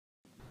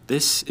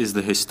This is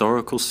the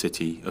historical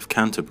city of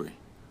Canterbury,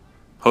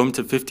 home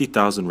to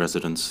 50,000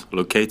 residents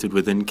located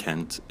within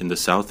Kent in the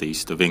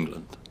southeast of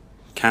England.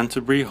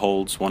 Canterbury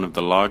holds one of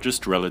the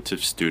largest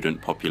relative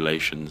student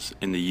populations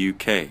in the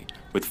UK,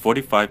 with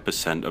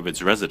 45% of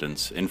its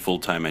residents in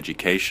full-time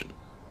education.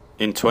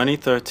 In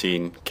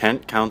 2013,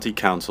 Kent County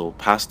Council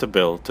passed a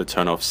bill to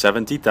turn off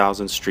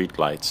 70,000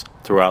 streetlights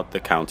throughout the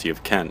county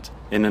of Kent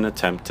in an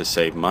attempt to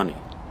save money.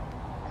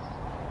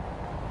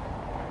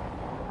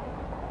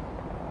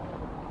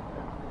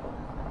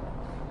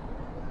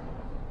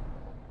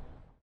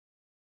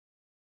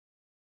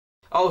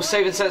 Oh,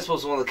 Safe and Sensible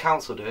is the one the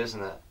council do,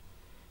 isn't it?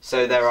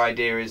 So their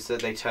idea is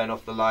that they turn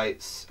off the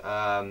lights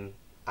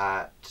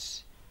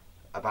at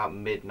about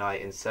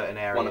midnight in certain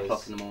areas. 1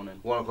 o'clock in the morning.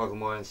 1 o'clock in the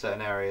morning in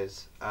certain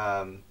areas.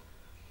 And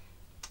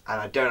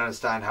I don't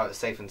understand how it's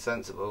safe and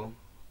sensible.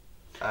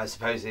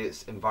 Supposedly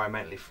it's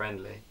environmentally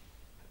friendly,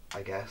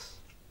 I guess.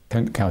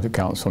 Kent County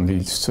Council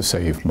needs to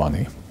save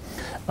money.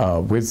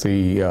 With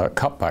the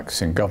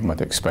cutbacks in government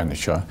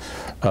expenditure,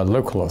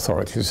 local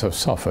authorities have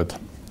suffered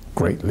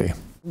greatly.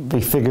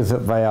 The figures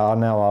that they are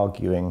now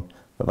arguing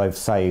that they've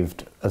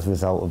saved as a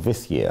result of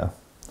this year,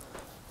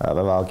 they're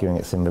arguing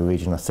it's in the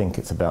region, I think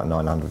it's about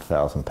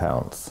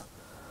 £900,000,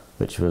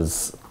 which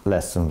was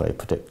less than they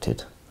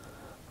predicted.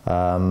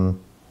 But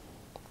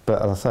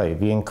as I say,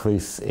 the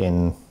increase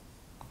in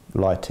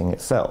lighting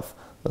itself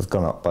has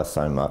gone up by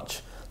so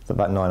much that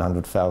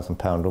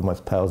 £900,000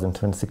 almost pales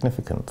into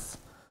insignificance.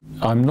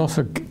 I'm not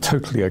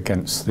totally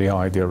against the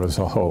idea as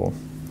a whole.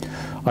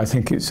 I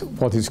think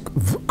what is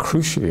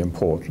crucially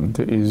important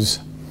is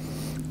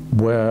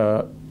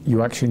where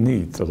you actually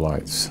need the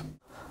lights.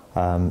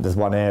 There's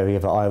one area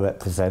that I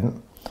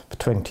represent. For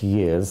 20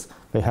 years,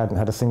 they hadn't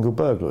had a single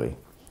burglary.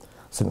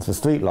 Since the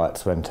street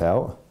lights went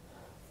out,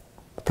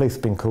 the police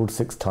have been called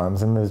 6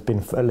 times and there's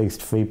been at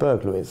least 3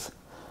 burglaries.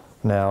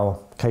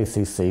 Now,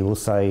 KCC will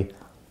say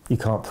you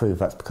can't prove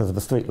that's because of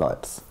the street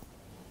lights.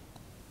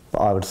 But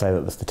I would say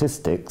that the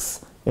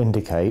statistics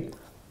indicate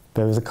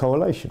there is a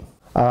correlation.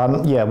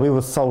 Yeah, we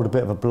were sold a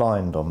bit of a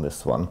blind on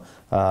this one.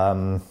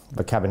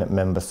 The cabinet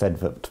member said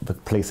that the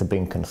police had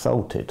been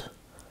consulted.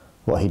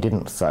 What he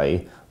didn't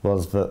say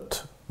was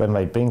that when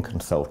they'd been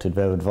consulted,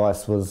 their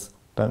advice was,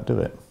 don't do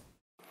it.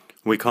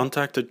 We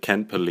contacted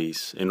Kent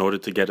Police in order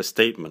to get a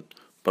statement,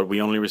 but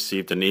we only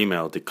received an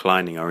email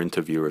declining our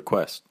interview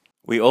request.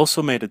 We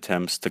also made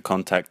attempts to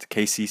contact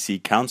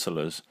KCC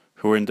councillors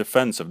who were in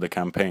defence of the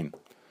campaign.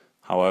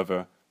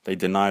 However, they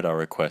denied our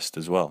request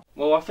as well.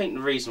 Well, I think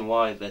the reason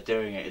why they're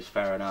doing it is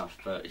fair enough,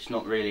 but it's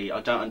not really...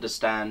 I don't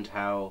understand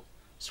how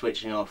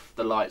switching off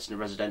the lights in a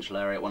residential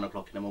area at 1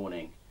 o'clock in the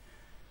morning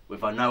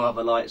with no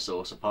other light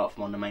source apart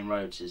from on the main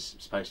roads is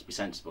supposed to be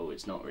sensible.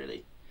 It's not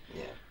really.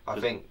 Yeah, I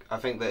think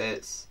that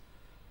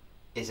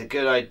it's a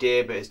good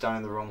idea, but it's done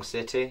in the wrong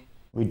city.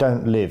 We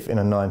don't live in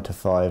a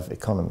 9-to-5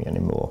 economy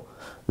anymore.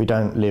 We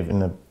don't live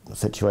in a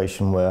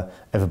situation where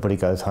everybody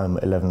goes home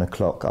at 11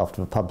 o'clock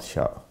after the pub's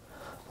shut.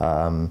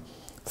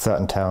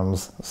 Certain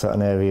towns,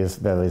 certain areas,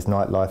 there is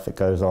nightlife that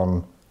goes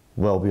on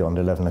well beyond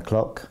 11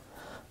 o'clock.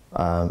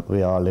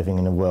 We are living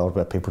in a world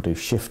where people do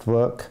shift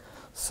work,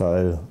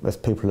 so as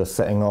people are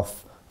setting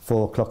off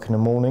 4 o'clock in the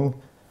morning,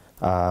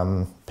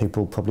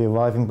 people probably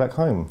arriving back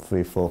home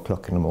 3-4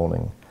 o'clock in the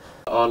morning.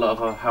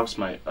 Our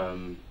housemate,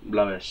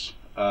 Lois,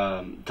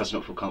 does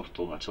not feel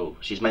comfortable at all.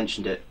 She's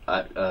mentioned it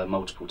at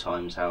multiple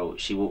times, how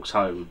she walks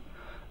home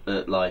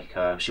at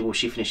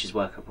she finishes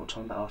work at what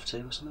time, about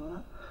 2:30 or something like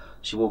that?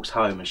 She walks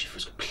home and she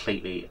feels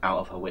completely out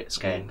of her wits,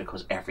 scared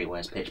because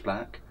everywhere's pitch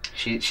black.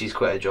 She's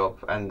quit her job,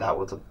 and that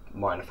was a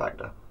minor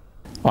factor.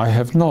 I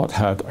have not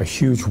had a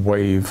huge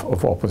wave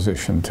of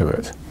opposition to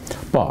it,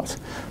 but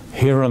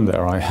here and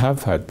there I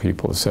have had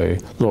people say,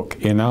 look,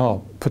 in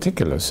our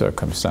particular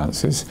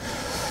circumstances,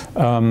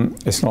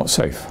 it's not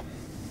safe,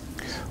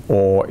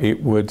 or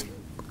it would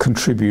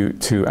contribute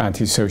to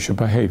antisocial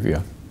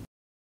behaviour.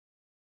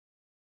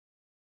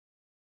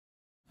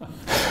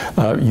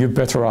 You'd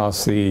better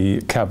ask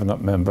the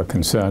cabinet member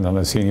concerned and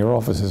the senior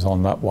officers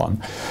on that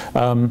one.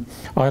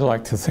 I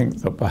like to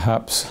think that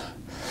perhaps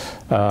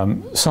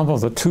some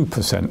of the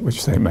 2%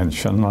 which they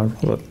mention, I'm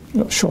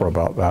not sure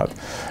about that,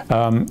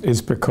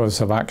 is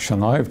because of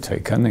action I've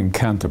taken in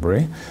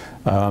Canterbury,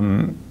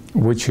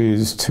 which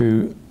is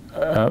to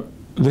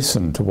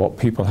listen to what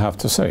people have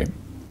to say.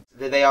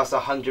 They asked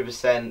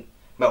 100%,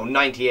 well,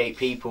 98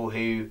 people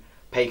who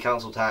pay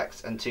council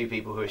tax and 2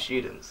 people who are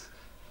students.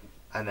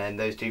 And then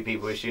those 2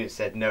 people who are students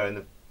said no, and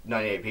the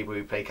 98 people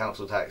who pay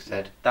council tax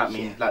said... That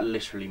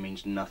literally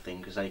means nothing,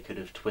 because they could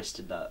have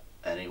twisted that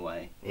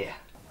anyway. Yeah.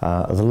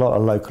 There's a lot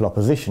of local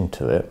opposition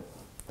to it,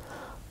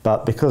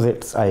 but because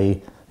it's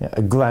a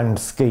grand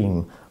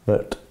scheme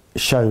that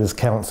shows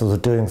councils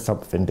are doing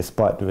something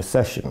despite the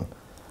recession,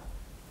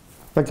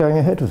 they're going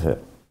ahead with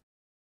it.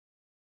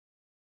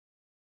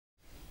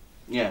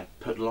 Yeah,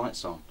 put the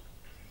lights on.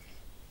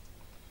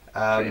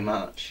 Pretty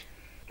much.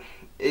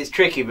 It's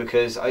tricky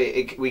because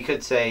we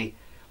could say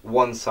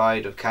one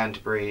side of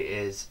Canterbury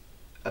is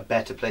a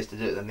better place to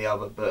do it than the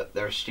other, but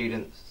there are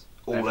students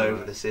all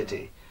over the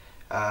city.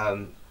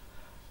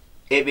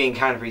 it being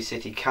Canterbury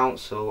City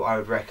Council, I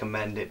would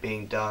recommend it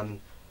being done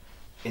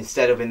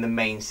instead of in the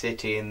main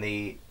city, in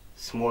the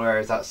small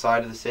areas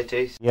outside of the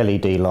city. The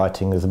LED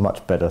lighting is a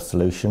much better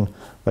solution.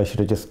 They should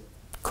have just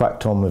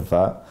cracked on with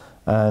that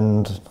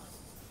and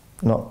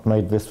not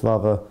made this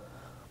rather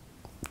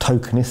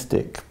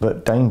tokenistic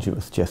but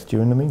dangerous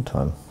gesture in the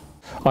meantime.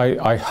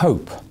 I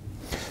hope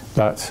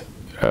that,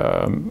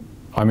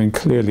 I mean,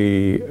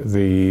 clearly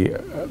the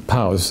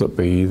powers that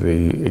be,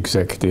 the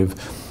executive,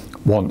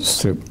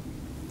 wants to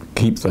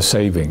keep the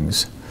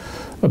savings,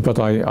 but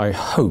I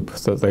hope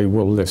that they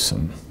will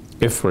listen.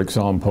 If, for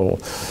example,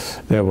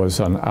 there was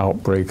an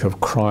outbreak of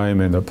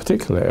crime in a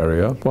particular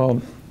area, well,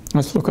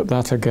 let's look at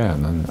that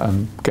again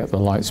and get the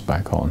lights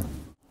back on.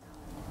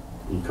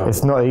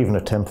 It's not even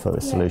a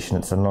temporary solution,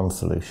 it's a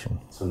non-solution.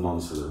 It's a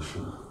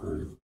non-solution,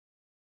 really.